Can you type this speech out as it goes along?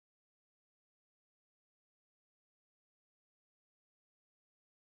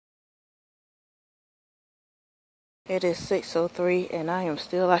It is 6:03 and I am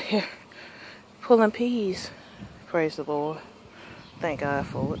still out here pulling peas. Praise the Lord. Thank God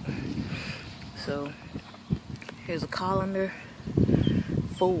for it. So here's a colander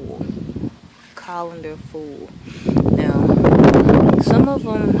full. Colander full. Now some of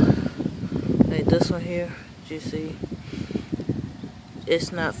them, like this one here, you see,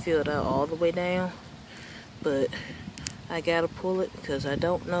 it's not filled out all the way down, but I gotta pull it because I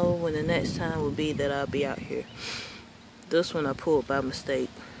don't know when the next time will be that I'll be out here. This one I pulled by mistake,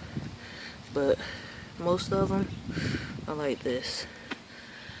 but most of them are like this.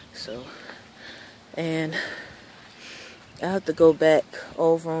 So, and I have to go back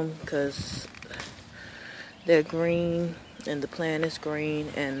over them because they're green and the plant is green,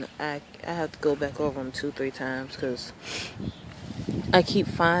 and I have to go back over them 2-3 times because I keep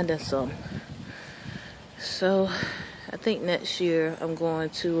finding some. So I think next year I'm going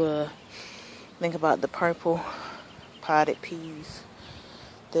to think about the purple potted peas.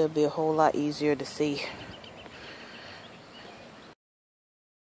 They'll be a whole lot easier to see.